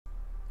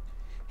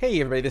Hey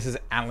everybody, this is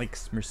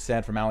Alex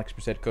Merced from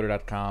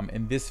alexmercedcoder.com,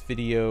 and this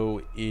video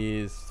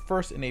is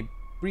first in a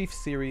brief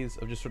series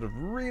of just sort of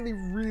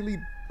really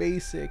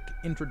basic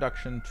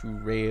introduction to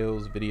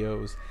Rails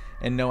videos.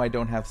 And no, I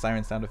don't have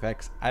siren sound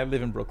effects. I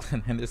live in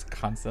Brooklyn and there's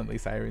constantly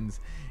sirens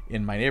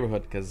in my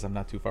neighborhood because I'm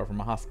not too far from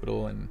a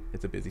hospital and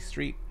it's a busy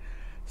street.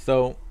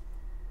 So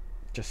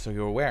just so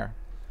you're aware.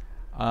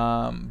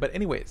 But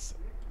anyways,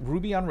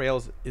 Ruby on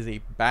Rails is a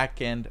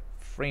backend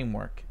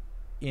framework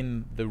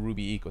in the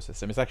Ruby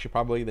ecosystem. It's actually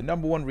probably the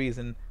 #1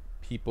 reason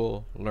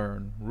people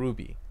learn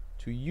Ruby,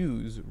 to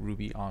use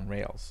Ruby on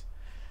Rails.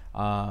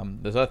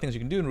 There's other things you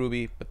can do in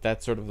Ruby, but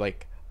that's sort of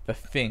like the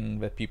thing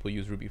that people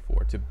use Ruby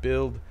for, to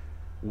build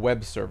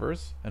web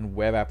servers and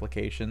web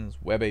applications,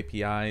 web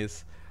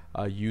APIs,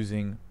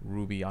 using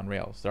Ruby on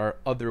Rails. There are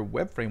other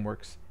web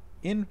frameworks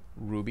in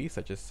Ruby,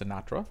 such as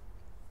Sinatra,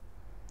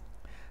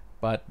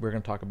 but we're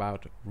going to talk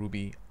about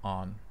Ruby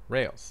on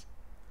Rails.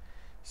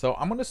 So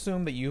I'm going to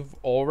assume that you've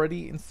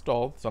already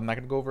installed, so I'm not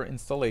going to go over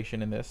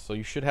installation in this, so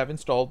you should have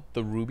installed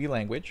the Ruby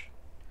language.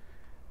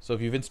 So if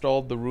you've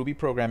installed the Ruby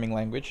programming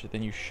language,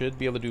 then you should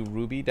be able to do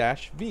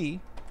ruby-v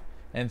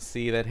and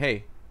see that,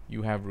 hey,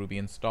 you have Ruby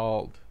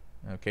installed.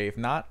 Okay, if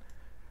not,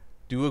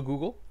 do a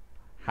Google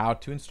how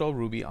to install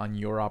Ruby on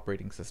your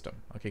operating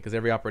system. Okay, because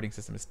every operating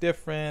system is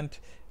different,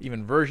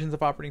 even versions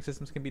of operating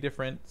systems can be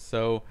different,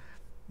 so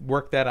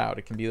work that out.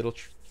 It can be a little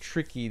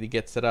tricky to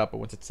get set up, but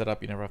once it's set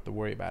up, you never have to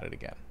worry about it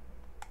again.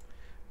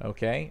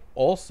 Okay,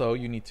 also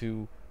you need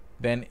to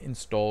then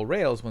install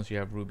Rails once you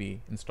have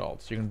Ruby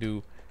installed. So you're going to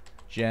do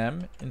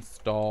gem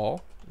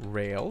install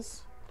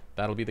Rails.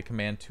 That'll be the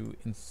command to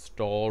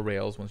install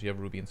Rails once you have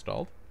Ruby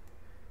installed.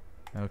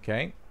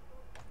 Okay,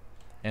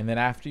 and then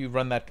after you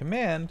run that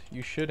command,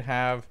 you should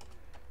have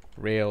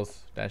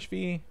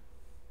Rails-v,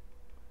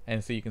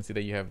 and so you can see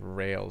that you have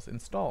Rails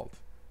installed.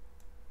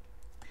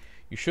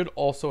 You should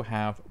also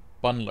have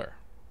bundler.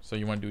 So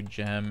you want to do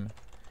gem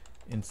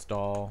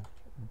install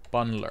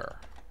bundler.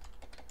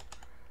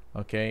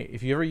 Okay,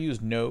 if you ever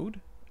use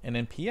Node and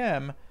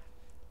npm,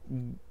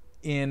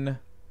 in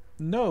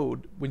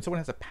Node, when someone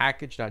has a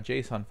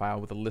package.json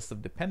file with a list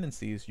of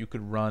dependencies, you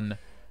could run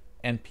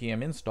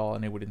npm install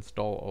and it would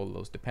install all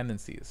those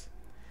dependencies.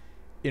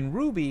 In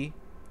Ruby,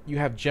 you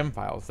have gem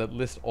files that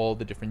list all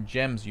the different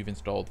gems you've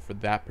installed for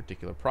that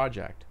particular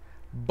project.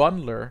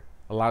 Bundler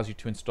allows you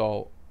to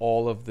install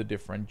all of the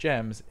different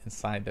gems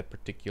inside that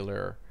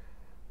particular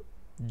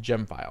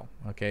gem file.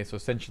 Okay, so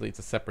essentially it's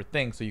a separate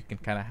thing, so you can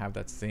kind of have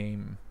that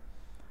same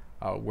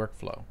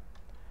workflow.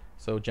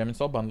 So gem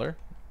install bundler,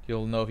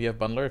 you'll know if you have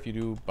bundler if you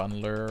do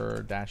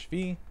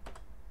bundler-v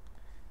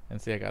and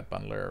see I got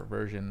bundler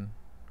version.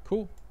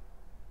 Cool.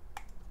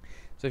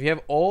 So if you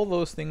have all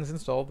those things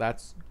installed,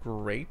 that's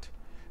great.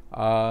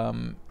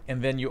 And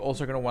then you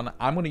also are going to want to,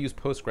 I'm going to use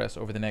Postgres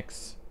over the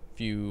next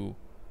few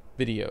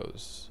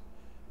videos.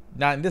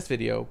 Not in this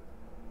video,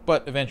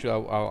 but eventually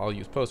I'll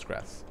use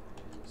Postgres.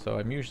 So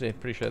I'm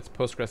pretty sure that's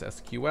Postgres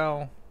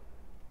SQL.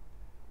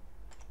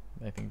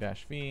 I think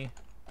 -v.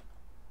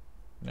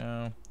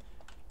 No.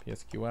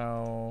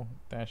 PSQL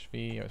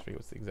 -v. I always forget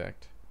what's the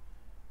exact.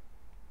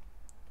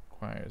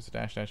 Requires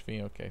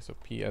 -v. Okay, so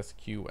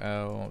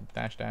PSQL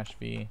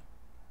 -v.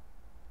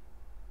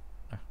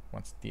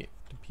 Wants the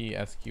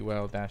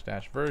PSQL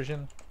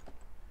 -version.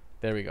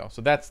 There we go.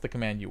 So that's the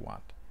command you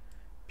want.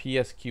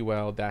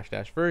 PSQL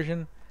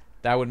 -version.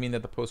 That would mean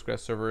that the Postgres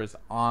server is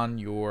on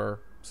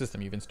your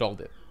system. You've installed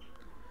it.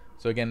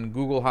 So again,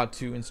 Google how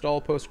to install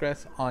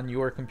Postgres on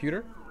your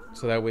computer,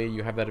 so that way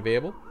you have that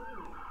available.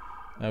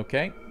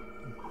 Okay.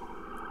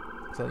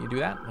 So you do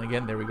that.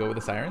 Again, there we go with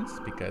the sirens,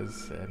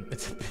 because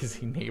it's a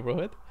busy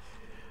neighborhood.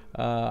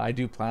 I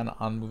do plan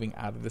on moving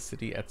out of the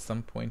city at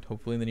some point,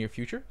 hopefully in the near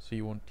future, so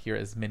you won't hear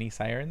as many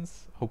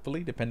sirens,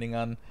 hopefully, depending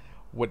on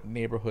what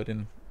neighborhood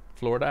in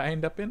Florida I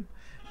end up in.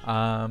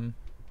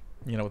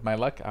 You know, with my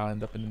luck, I'll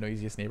end up in the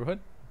noisiest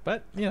neighborhood,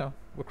 but you know,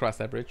 we'll cross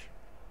that bridge.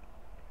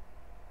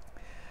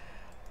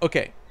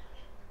 Okay,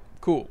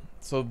 cool.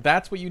 So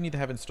that's what you need to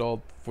have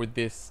installed for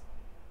this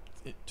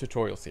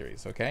tutorial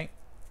series, okay?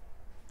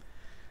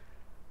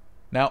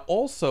 Now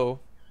also,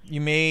 you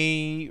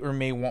may or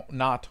may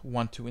not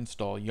want to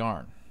install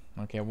Yarn.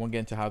 Okay, I won't get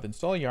into how to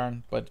install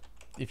Yarn, but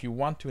if you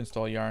want to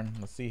install Yarn,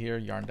 let's see here,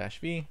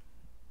 yarn-v.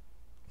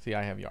 See,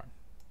 I have Yarn,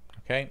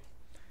 okay?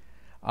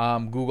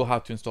 Google how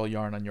to install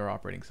Yarn on your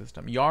operating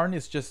system. Yarn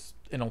is just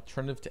an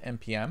alternative to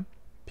npm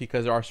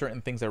because there are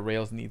certain things that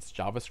Rails needs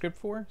JavaScript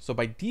for. So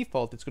by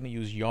default, it's going to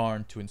use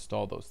Yarn to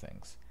install those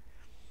things.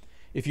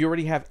 If you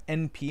already have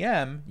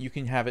npm, you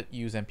can have it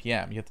use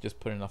npm. You have to just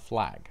put in a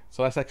flag.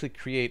 So let's actually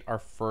create our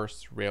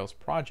first Rails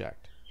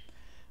project.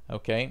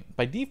 Okay,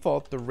 by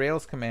default, the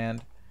Rails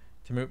command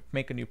to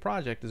make a new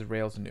project is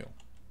Rails new.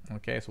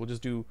 Okay, so we'll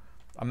just do,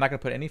 I'm not going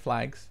to put any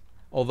flags.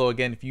 Although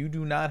again, if you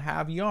do not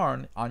have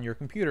Yarn on your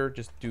computer,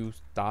 just do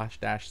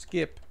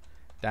 --skip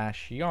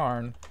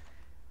 -yarn,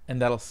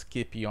 and that'll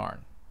skip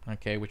Yarn.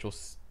 Okay, which will,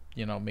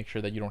 you know, make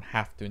sure that you don't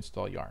have to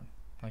install Yarn.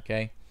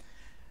 Okay,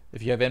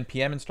 if you have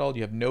npm installed,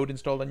 you have Node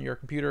installed on your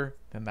computer,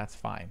 then that's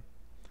fine.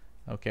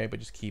 Okay, but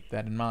just keep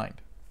that in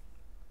mind.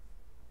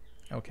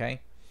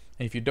 Okay,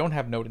 and if you don't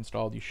have Node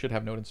installed, you should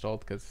have Node installed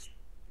because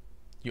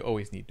you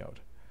always need Node.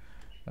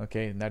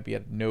 Okay, and that'd be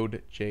at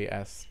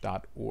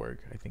nodejs.org,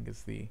 I think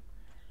is the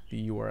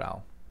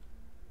URL.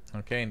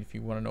 Okay, and if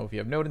you want to know if you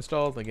have Node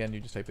installed, again, you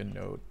just type in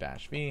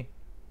node-v,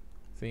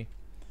 see,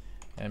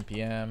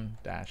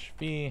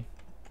 npm-v.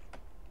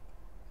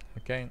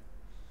 Okay,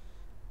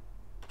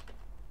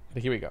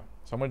 but here we go.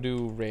 So I'm going to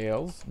do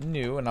Rails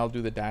new, and I'll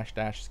do the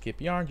 -- skip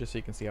yarn just so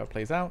you can see how it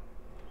plays out.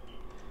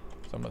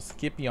 So I'm going to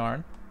skip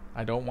yarn.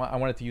 I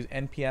want it to use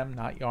npm,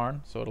 not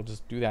yarn, so it'll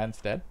just do that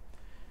instead.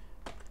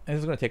 And this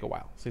is going to take a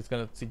while. So it's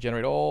going to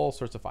generate all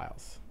sorts of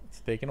files. It's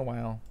taking a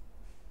while.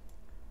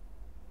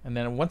 And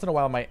then once in a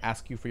while it might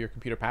ask you for your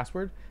computer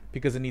password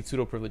because it needs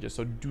sudo privileges.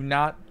 So do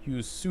not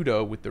use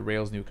sudo with the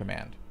Rails new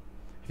command.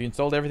 If you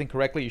installed everything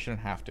correctly, you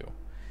shouldn't have to.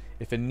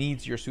 If it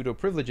needs your sudo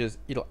privileges,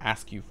 it'll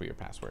ask you for your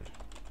password.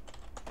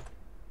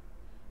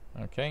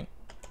 Okay.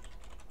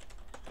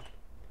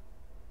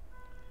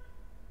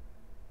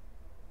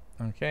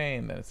 Okay,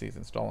 and then it sees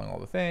installing all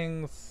the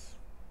things.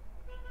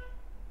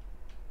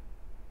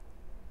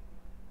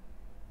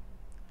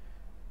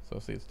 So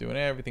see, it's doing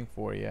everything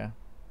for you.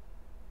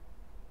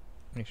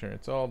 Make sure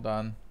it's all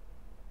done.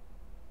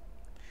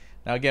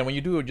 Now again, when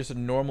you do just a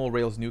normal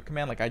Rails new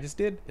command like I just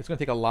did, it's going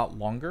to take a lot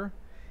longer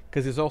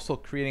because it's also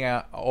creating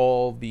out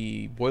all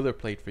the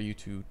boilerplate for you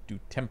to do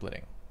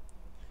templating.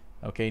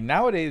 Okay,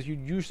 nowadays you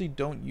usually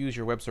don't use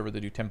your web server to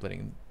do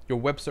templating. Your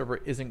web server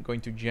isn't going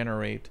to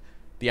generate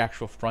the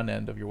actual front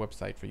end of your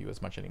website for you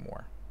as much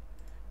anymore.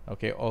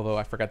 Okay, although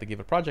I forgot to give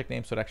a project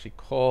name, so it actually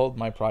called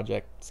my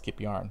project Skip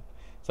Yarn.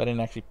 So I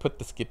didn't actually put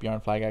the Skip Yarn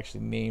flag, I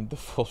actually named the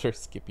folder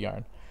Skip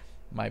Yarn.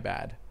 My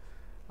bad.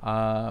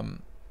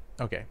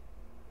 Okay,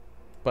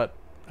 but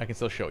I can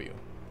still show you.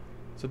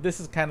 So this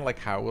is kind of like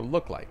how it would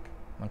look like.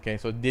 Okay,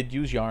 so it did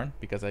use yarn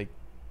because I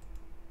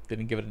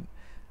didn't give it.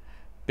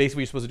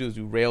 Basically, what you're supposed to do is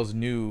do Rails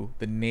new,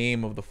 the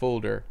name of the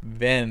folder,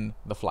 then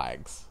the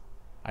flags.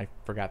 I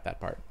forgot that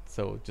part,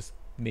 so just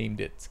named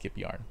it Skip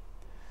Yarn.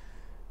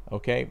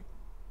 Okay,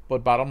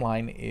 but bottom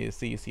line is,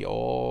 see, you see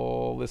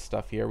all this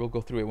stuff here. We'll go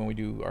through it when we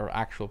do our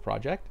actual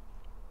project.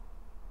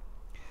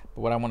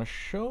 But what I want to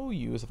show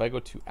you is if I go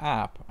to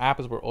app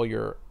is where all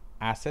your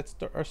assets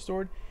are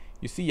stored.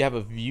 You see you have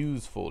a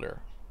views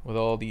folder with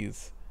all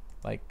these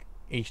like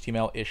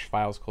HTML-ish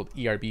files called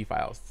ERB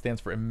files. It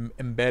stands for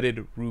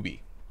Embedded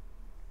Ruby.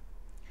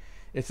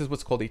 This is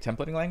what's called a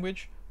templating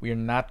language. We are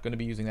not going to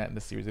be using that in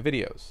this series of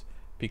videos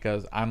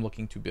because I'm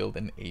looking to build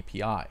an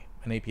API.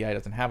 An API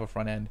doesn't have a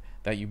front end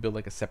that you build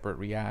like a separate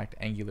React,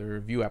 Angular,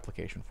 Vue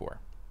application for.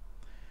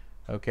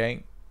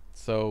 Okay,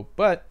 so,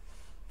 but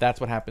that's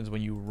what happens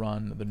when you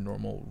run the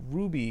normal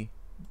Ruby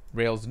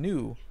Rails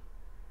new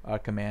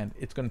command.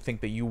 It's going to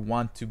think that you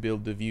want to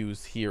build the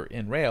views here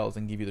in Rails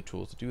and give you the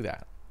tools to do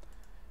that.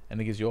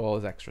 And it gives you all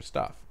this extra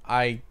stuff.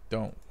 I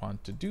don't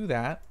want to do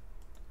that.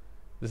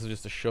 This is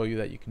just to show you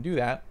that you can do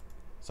that.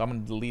 So I'm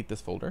going to delete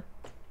this folder.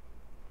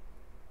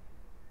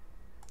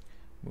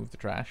 Move the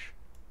trash.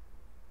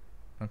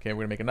 Okay, we're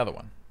going to make another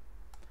one.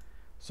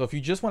 So if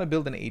you just want to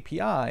build an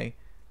API,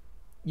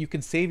 you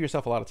can save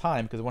yourself a lot of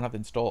time because you won't have to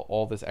install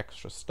all this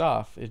extra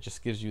stuff. It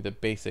just gives you the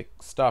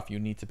basic stuff you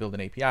need to build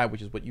an API,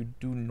 which is what you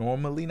do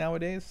normally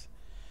nowadays.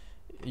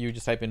 You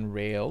just type in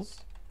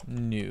Rails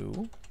new,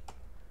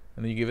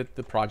 and then you give it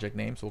the project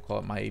name, so we'll call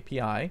it my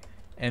API,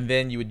 and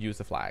then you would use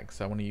the flag.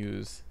 So I want to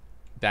use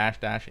 --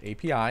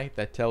 API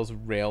that tells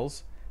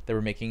Rails that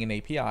we're making an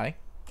API,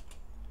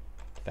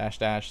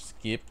 --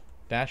 skip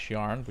 -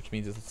 yarn, which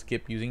means it's a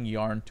skip using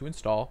yarn to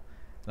install,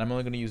 and I'm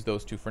only going to use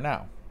those two for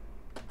now.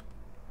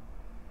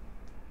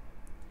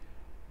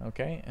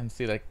 Okay, and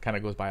see that kind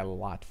of goes by a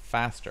lot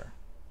faster.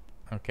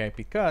 Okay,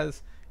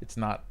 because it's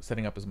not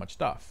setting up as much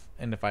stuff.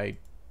 And if I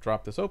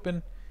drop this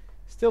open,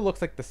 still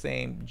looks like the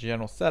same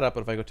general setup,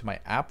 but if I go to my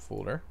app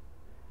folder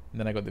and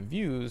then I go to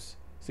views,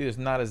 see there's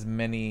not as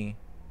many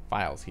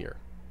files here.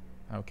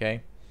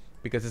 Okay,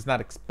 because it's not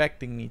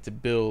expecting me to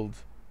build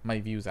my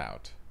views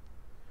out.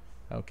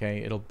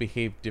 Okay, it'll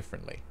behave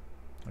differently.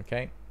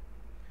 Okay,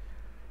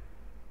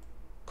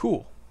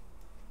 cool.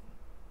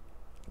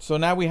 So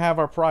now we have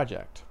our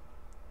project.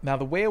 Now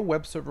the way a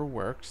web server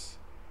works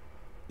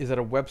is that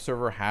a web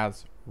server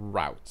has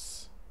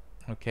routes,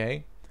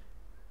 okay,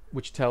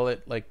 which tell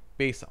it like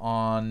based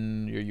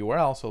on your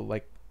URL. So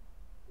like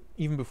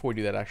even before we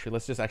do that, actually,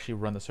 let's just actually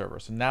run the server.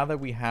 So now that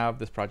we have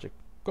this project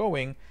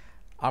going,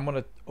 I'm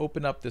going to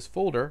open up this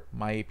folder,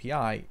 my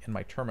API, in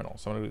my terminal.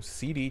 So I'm going to do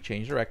cd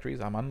change directories.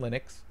 I'm on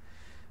Linux.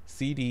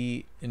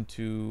 Cd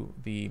into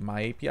the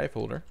my API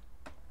folder,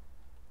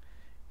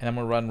 and I'm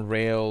going to run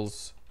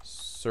Rails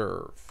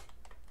serve.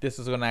 This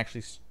is going to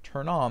actually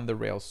turn on the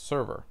Rails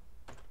server.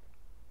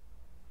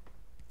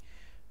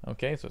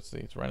 Okay, so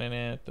it's running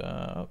it.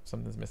 Oh,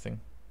 something's missing.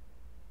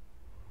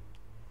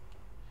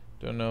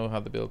 Don't know how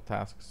the build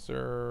task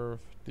serve.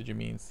 Did you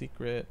mean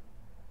secret?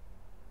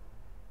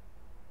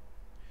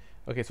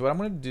 Okay, so what I'm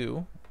going to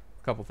do,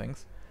 a couple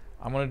things.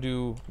 I'm going to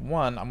do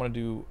one. I'm going to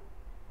do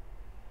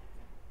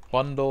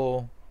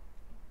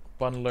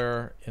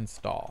bundler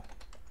install,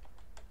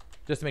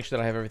 just to make sure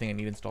that I have everything I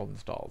need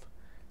installed.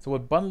 So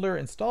what bundler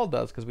install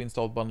does, because we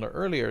installed bundler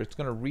earlier, it's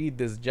going to read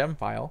this gem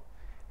file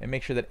and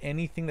make sure that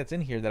anything that's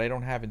in here that I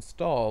don't have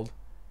installed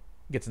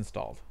gets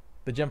installed.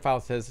 The gem file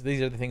says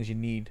these are the things you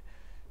need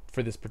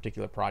for this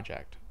particular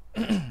project.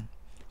 So I'm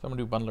going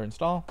to do bundler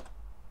install.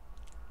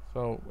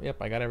 So yep,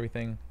 I got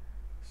everything.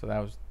 So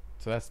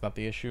that's not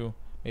the issue.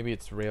 Maybe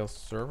it's Rails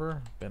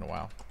server. Been a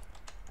while.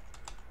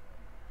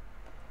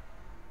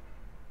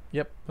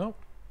 Yep. Nope.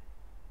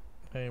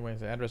 Anyways,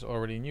 the address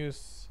already in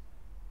use.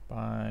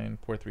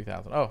 Bind port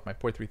 3000. Oh, my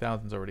port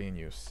 3000 is already in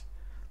use.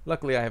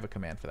 Luckily, I have a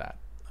command for that.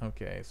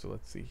 Okay, so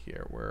let's see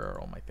here. Where are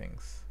all my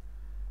things?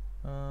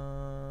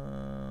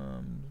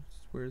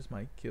 Where's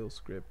my kill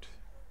script?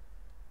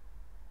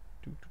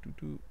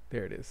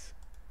 There it is.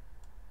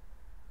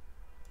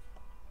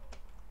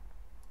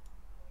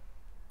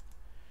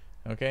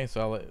 Okay,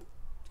 so I'll let you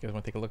guys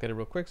want to take a look at it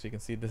real quick so you can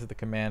see this is the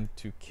command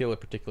to kill a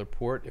particular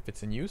port if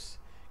it's in use.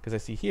 Because I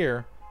see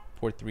here,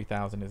 port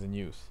 3000 is in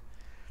use.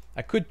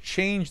 I could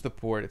change the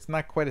port. It's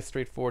not quite as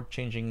straightforward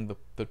changing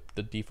the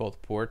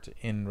default port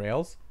in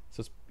Rails.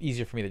 So it's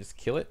easier for me to just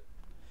kill it.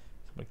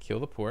 So I'm going to kill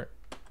the port.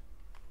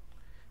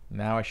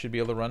 Now I should be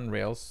able to run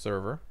Rails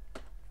server.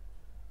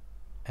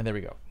 And there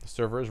we go. The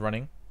server is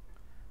running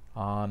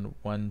on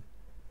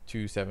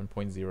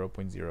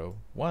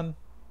 127.0.01.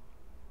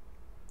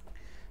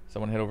 So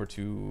I'm going to head over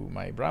to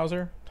my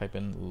browser, type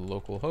in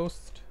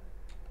localhost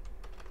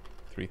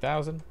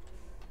 3000.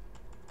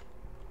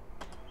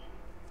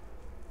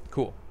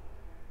 Cool.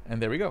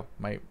 And there we go.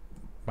 My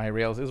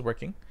Rails is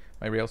working.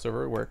 My Rails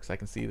server works. I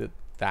can see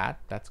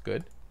that's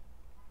good.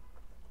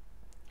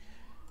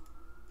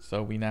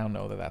 So we now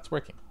know that that's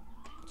working.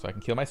 So I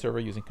can kill my server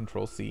using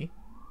Control-C,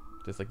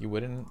 just like you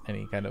would in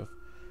any kind of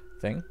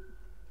thing.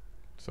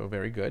 So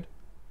very good.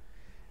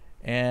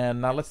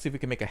 And now let's see if we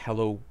can make a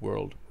hello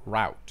world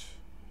route.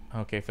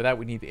 Okay, for that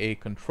we need a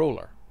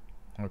controller.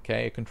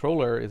 Okay, a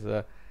controller is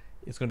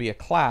it's going to be a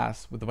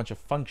class with a bunch of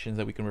functions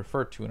that we can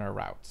refer to in our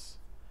routes.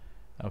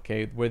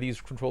 Okay, where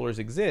these controllers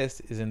exist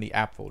is in the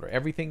app folder.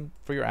 Everything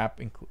for your app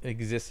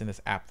exists in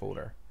this app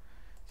folder.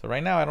 So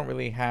right now I don't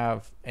really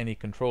have any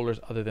controllers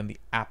other than the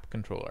app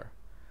controller.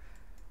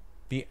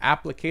 The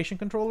application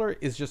controller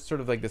is just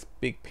sort of like this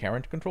big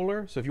parent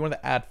controller. So if you want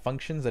to add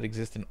functions that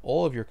exist in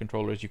all of your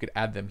controllers, you could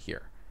add them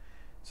here.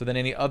 So then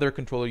any other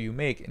controller you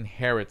make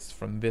inherits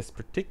from this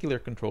particular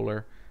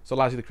controller. So it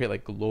allows you to create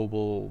like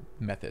global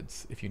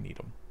methods if you need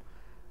them.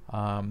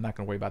 I'm not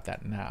going to worry about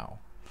that now.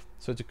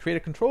 So to create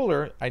a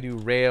controller, I do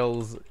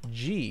Rails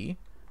G.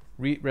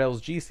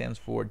 Rails G stands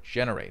for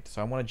generate.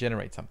 So I want to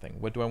generate something.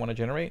 What do I want to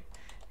generate?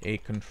 A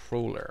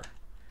controller.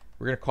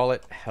 We're going to call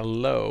it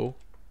hello.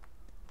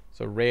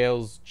 So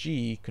Rails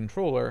G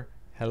controller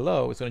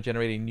hello is going to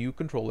generate a new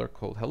controller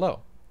called hello.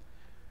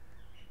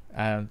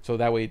 And so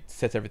that way it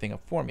sets everything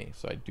up for me.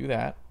 So I do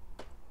that.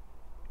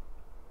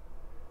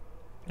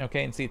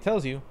 Okay, and see it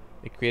tells you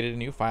it created a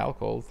new file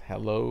called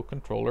hello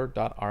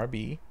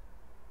controller.rb.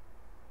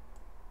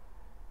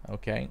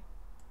 Okay,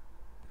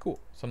 cool.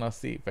 So now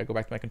see if I go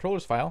back to my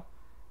controllers file,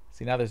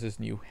 see now there's this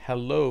new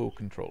hello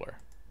controller.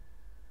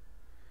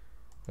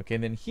 Okay,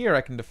 and then here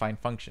I can define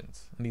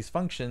functions. And these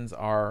functions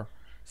are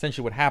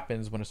essentially what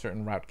happens when a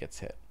certain route gets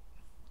hit.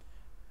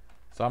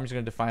 So I'm just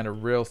going to define a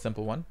real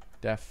simple one,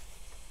 def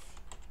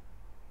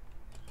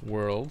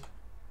world.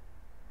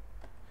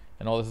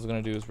 And all this is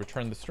going to do is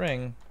return the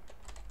string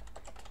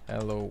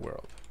hello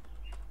world.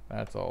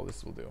 That's all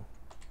this will do.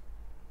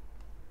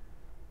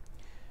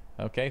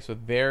 Okay, so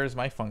there's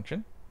my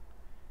function.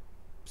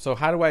 So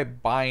how do I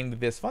bind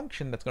this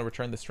function that's going to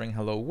return the string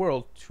hello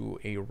world to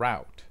a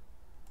route?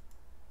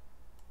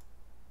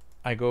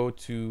 I go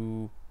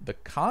to the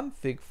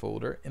config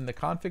folder. In the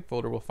config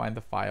folder, we'll find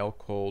the file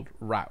called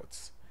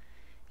routes.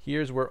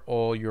 Here's where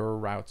all your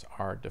routes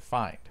are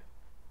defined.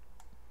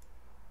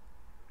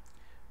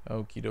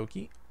 Okie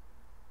dokie.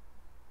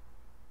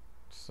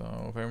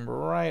 So if I remember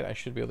right, I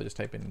should be able to just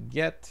type in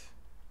get.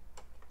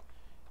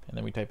 And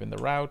then we type in the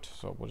route.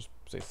 So we'll just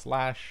say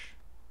slash.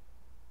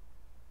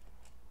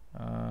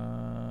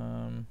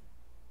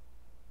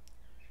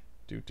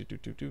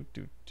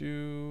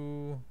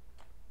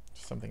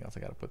 Something else I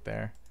got to put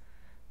there.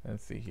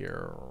 Let's see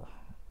here.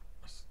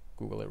 Let's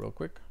Google it real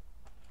quick.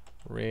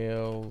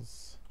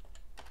 Rails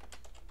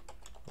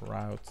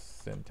route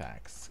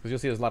syntax. Because you'll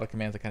see there's a lot of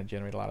commands that kind of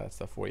generate a lot of that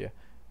stuff for you.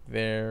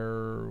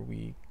 There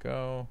we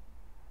go.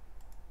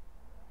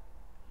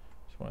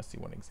 Just want to see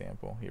one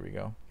example. Here we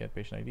go. Get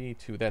patient ID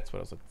 2. That's what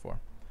I was looking for.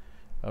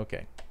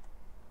 Okay.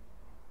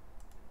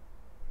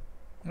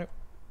 Nope.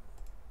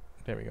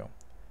 There we go.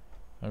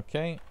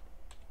 Okay.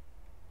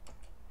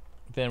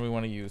 Then we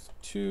want to use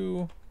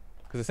 2,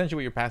 because essentially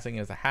what you're passing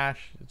is a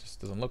hash. It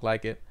just doesn't look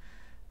like it.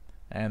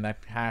 And that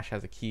hash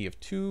has a key of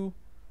 2.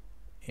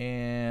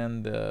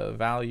 And the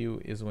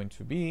value is going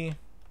to be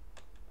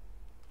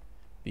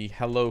the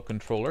hello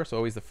controller. So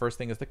always the first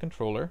thing is the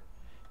controller.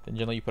 Then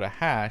generally you put a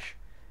hash,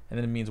 and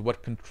then it means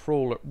what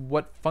controller,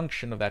 what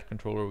function of that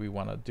controller we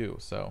want to do.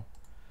 So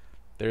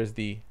there's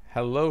the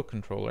hello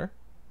controller.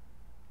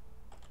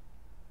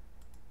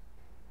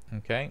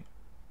 Okay.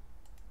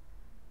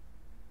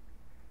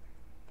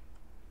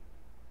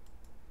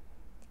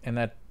 And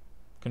that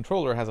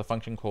controller has a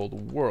function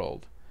called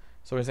world.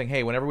 So we're saying,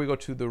 hey, whenever we go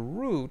to the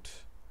root,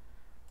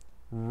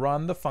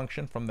 run the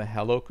function from the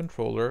hello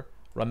controller,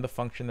 run the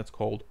function that's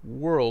called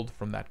world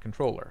from that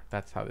controller.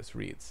 That's how this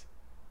reads.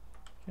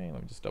 Okay,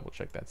 let me just double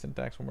check that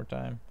syntax one more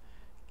time.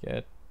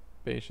 Get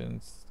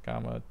patience,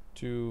 comma,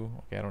 2.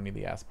 Okay, I don't need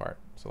the as part.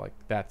 So like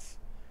that's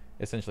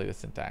essentially the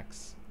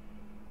syntax.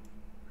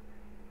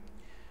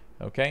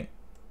 Okay.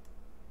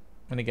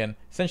 And again,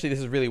 essentially this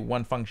is really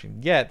one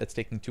function, get, that's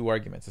taking 2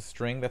 arguments. A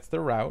string, that's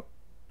the route,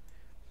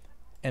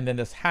 and then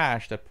this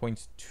hash that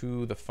points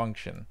to the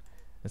function.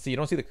 And so you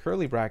don't see the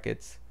curly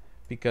brackets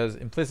because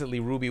implicitly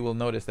Ruby will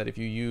notice that if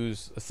you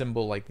use a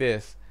symbol like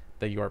this,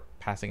 that you are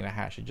passing in a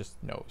hash. It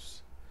just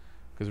knows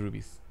because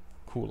Ruby's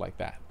cool like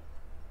that.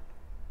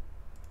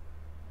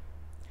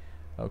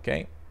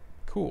 Okay,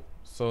 cool.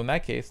 So in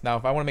that case, now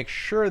if I want to make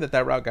sure that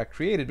that route got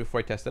created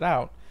before I test it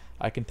out,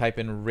 I can type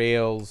in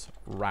Rails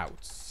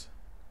routes.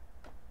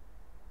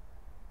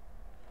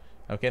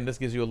 Okay, and this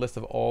gives you a list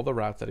of all the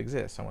routes that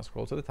exist. So I'm going to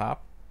scroll to the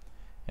top,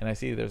 and I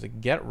see there's a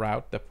get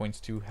route that points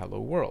to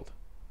hello world.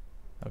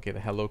 Okay, the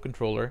hello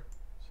controller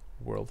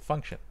world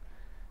function.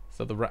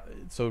 So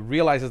so it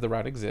realizes the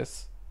route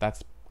exists.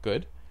 That's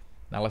good.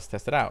 Now let's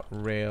test it out.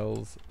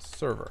 Rails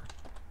server.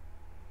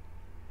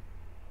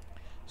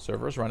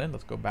 Server's running.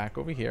 Let's go back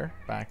over here,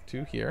 back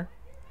to here.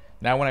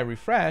 Now when I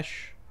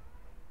refresh,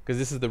 because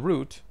this is the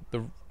root,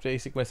 the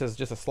basic when it says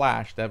just a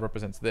slash, that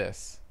represents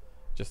this,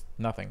 just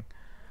nothing.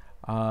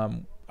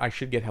 I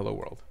should get hello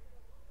world.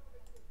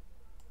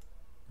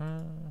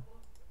 I'm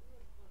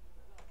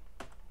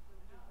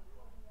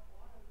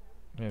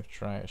gonna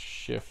try a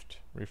shift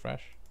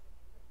refresh.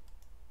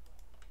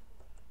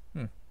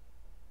 That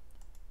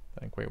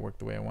didn't quite work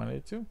the way I wanted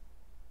it to.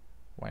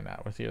 Why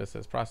not? What's here that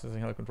says processing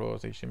hello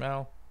controllers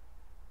HTML.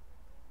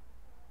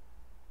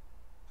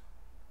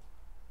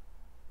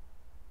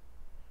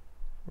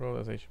 Roll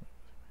as HTML.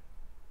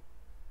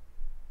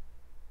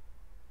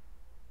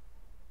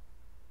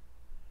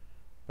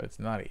 But it's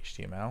not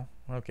HTML.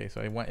 Okay, so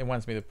it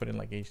wants me to put in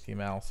like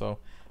HTML. So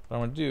what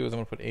I'm going to do is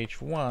I'm going to put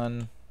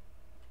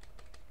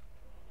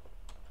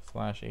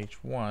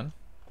h1/h1.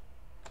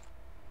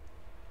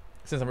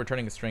 Since I'm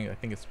returning a string, I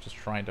think it's just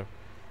trying to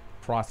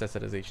process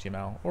it as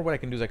HTML. Or what I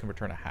can do is I can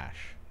return a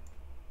hash.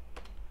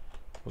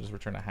 We'll just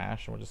return a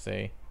hash and we'll just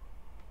say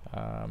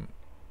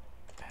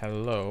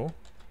hello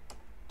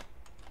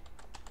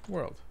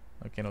world.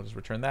 Okay, and I'll just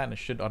return that and it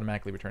should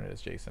automatically return it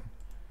as JSON.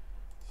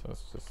 So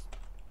let's just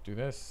do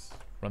this,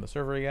 run the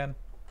server again,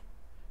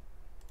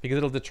 because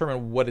it'll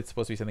determine what it's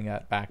supposed to be sending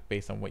back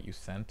based on what you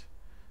sent.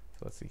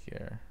 So let's see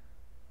here.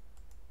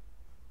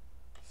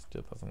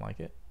 Still doesn't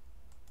like it.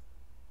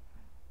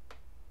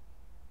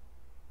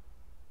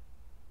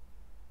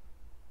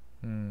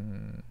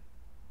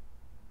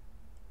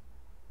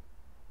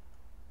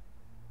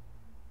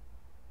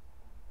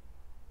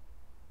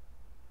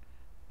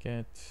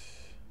 Get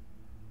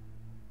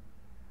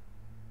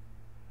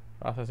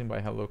processing by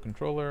hello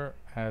controller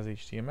as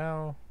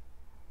HTML.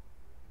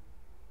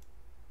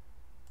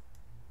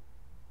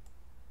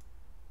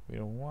 We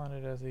don't want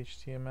it as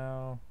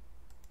HTML.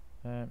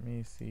 Let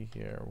me see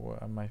here.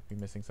 What I might be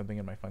missing something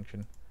in my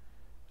function.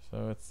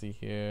 So let's see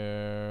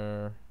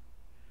here.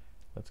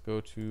 Let's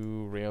go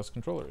to Rails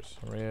controllers.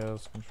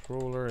 Rails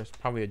controller is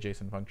probably a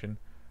JSON function.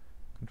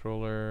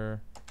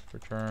 Controller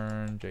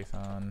return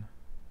JSON.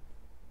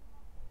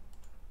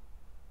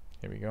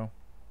 Here we go.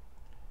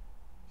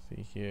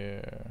 See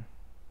here.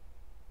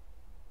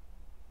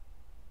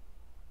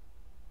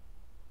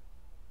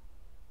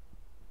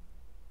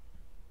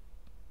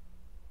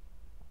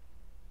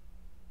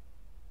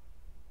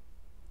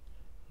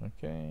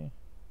 Okay.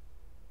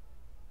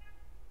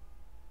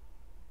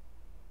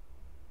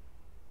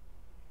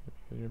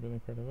 You're building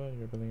part of it.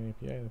 You're building an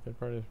API. The third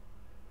part is.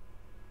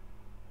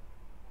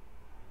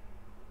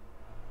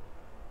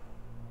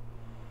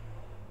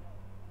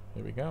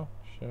 Here we go.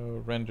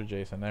 Show render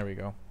JSON. There we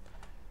go.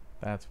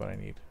 That's what I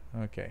need.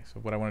 Okay. So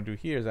what I want to do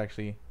here is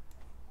actually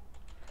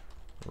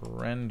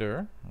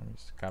render. Let me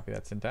just copy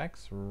that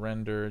syntax.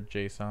 Render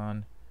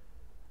JSON.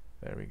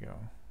 There we go.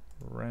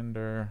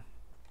 Render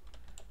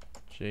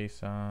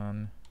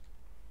JSON.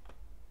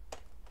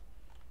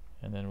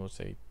 And then we'll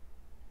say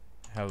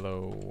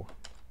hello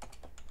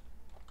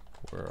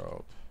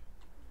world.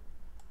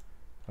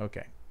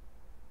 Okay.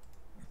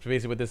 So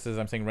basically what this is,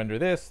 I'm saying render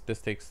this. This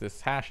takes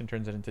this hash and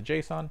turns it into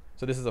JSON.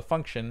 So this is a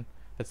function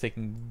that's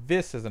taking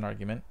this as an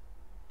argument.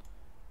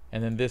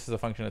 And then this is a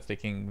function that's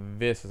taking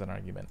this as an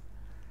argument.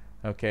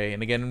 Okay,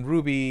 and again in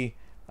Ruby,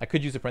 I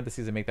could use a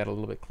parentheses and make that a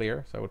little bit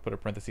clear. So I would put a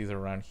parentheses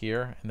around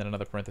here and then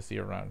another parenthesis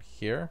around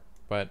here.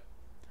 But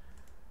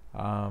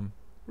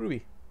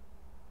Ruby,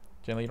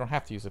 generally you don't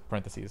have to use a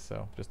parentheses,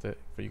 so just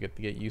for you to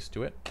get used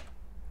to it.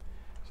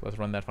 So let's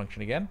run that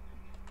function again.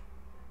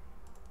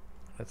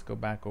 Let's go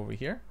back over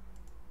here.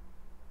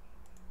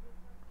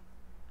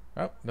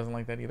 Oh, doesn't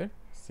like that either.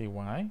 See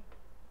why?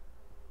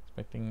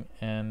 Expecting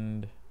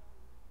end.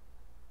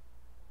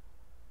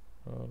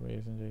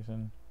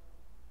 JSON.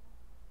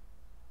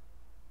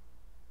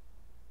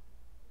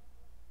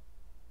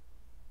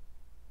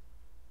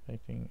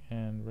 Typing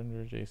and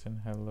render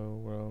JSON hello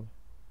world.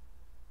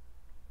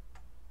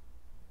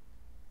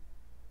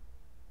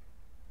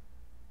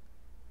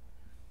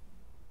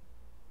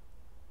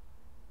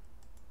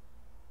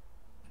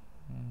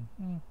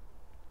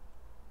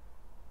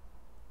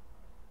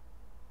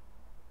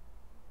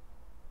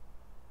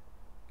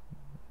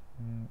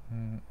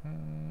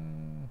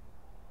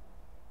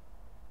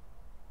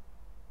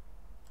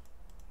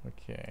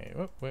 Okay,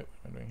 what am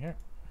I doing here?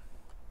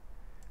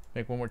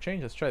 Make one more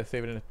change. Let's try to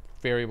save it in a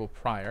variable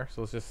prior.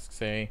 So let's just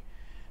say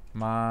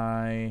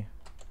my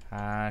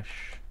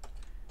hash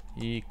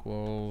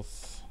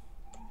equals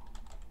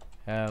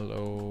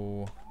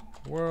hello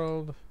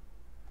world.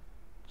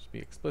 Just be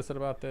explicit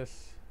about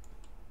this.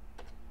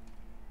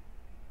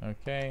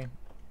 Okay.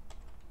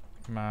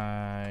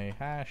 My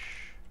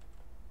hash.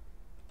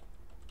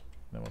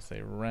 Then we'll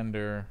say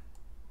render.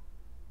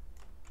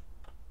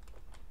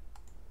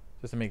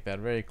 Just to make that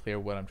very clear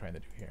what I'm trying to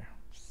do here.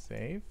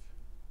 Save.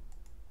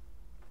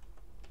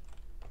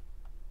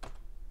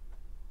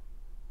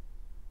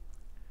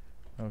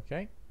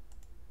 Okay.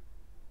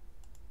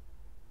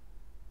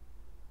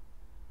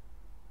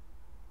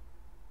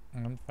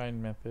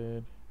 Undefined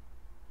method.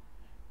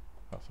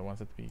 Oh, so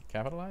wants it to be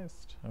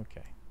capitalized?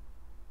 Okay.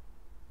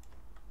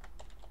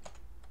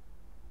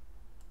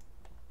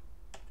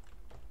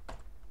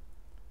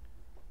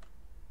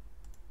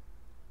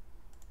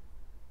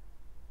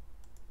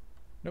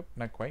 Nope,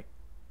 not quite.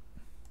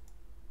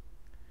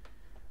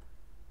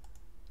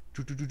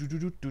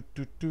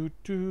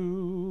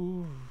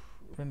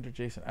 Render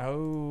JSON.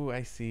 Oh,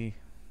 I see.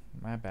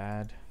 My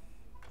bad.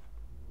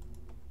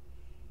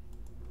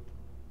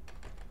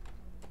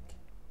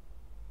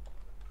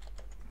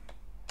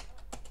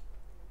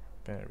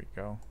 There we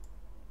go.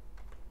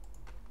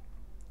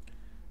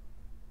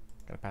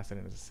 Gotta pass it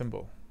in as a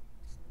symbol.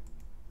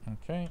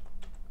 Okay.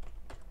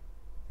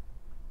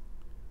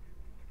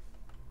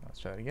 Let's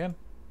try that again.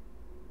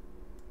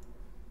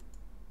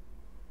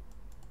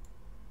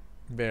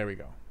 There we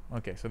go.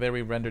 Okay, so there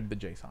we rendered the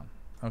JSON.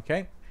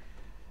 Okay.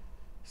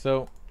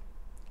 So,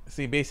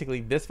 see,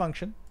 basically this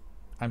function,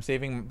 I'm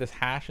saving this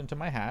hash into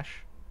my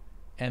hash,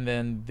 and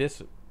then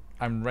this,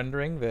 I'm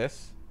rendering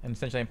this, and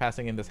essentially I'm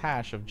passing in this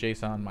hash of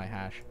JSON, my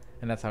hash,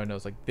 and that's how it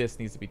knows, like, this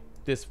needs to be,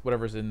 this,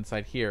 whatever's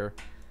inside here,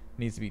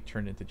 needs to be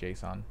turned into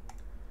JSON.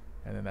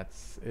 And then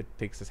that's, it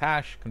takes this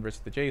hash,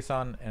 converts it to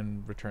JSON,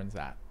 and returns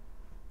that.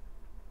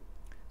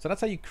 So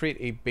that's how you create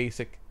a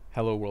basic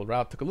hello world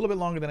route. Took a little bit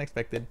longer than I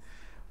expected,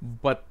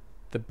 but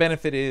the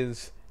benefit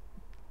is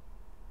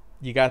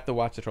you got to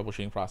watch the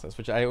troubleshooting process,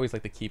 which I always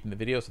like to keep in the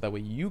video, so that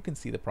way you can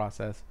see the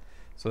process.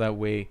 So that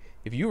way,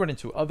 if you run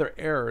into other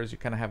errors, you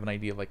kind of have an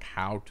idea of like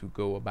how to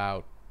go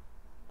about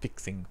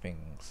fixing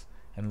things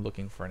and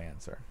looking for an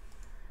answer.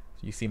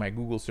 So you see my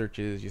Google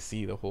searches, you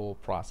see the whole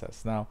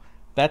process. Now,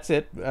 that's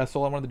it. That's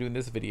all I wanted to do in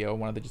this video. I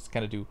wanted to just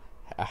kind of do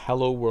a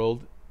hello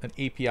world, an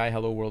API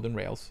hello world in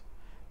Rails.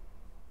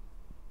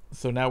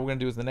 So now what we're going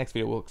to do is in the next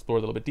video, we'll explore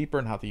a little bit deeper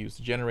on how to use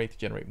generate to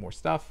generate more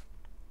stuff.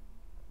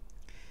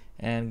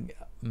 And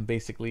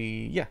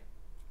basically, yeah,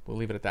 we'll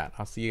leave it at that.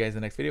 I'll see you guys in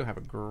the next video. Have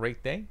a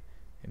great day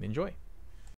and enjoy.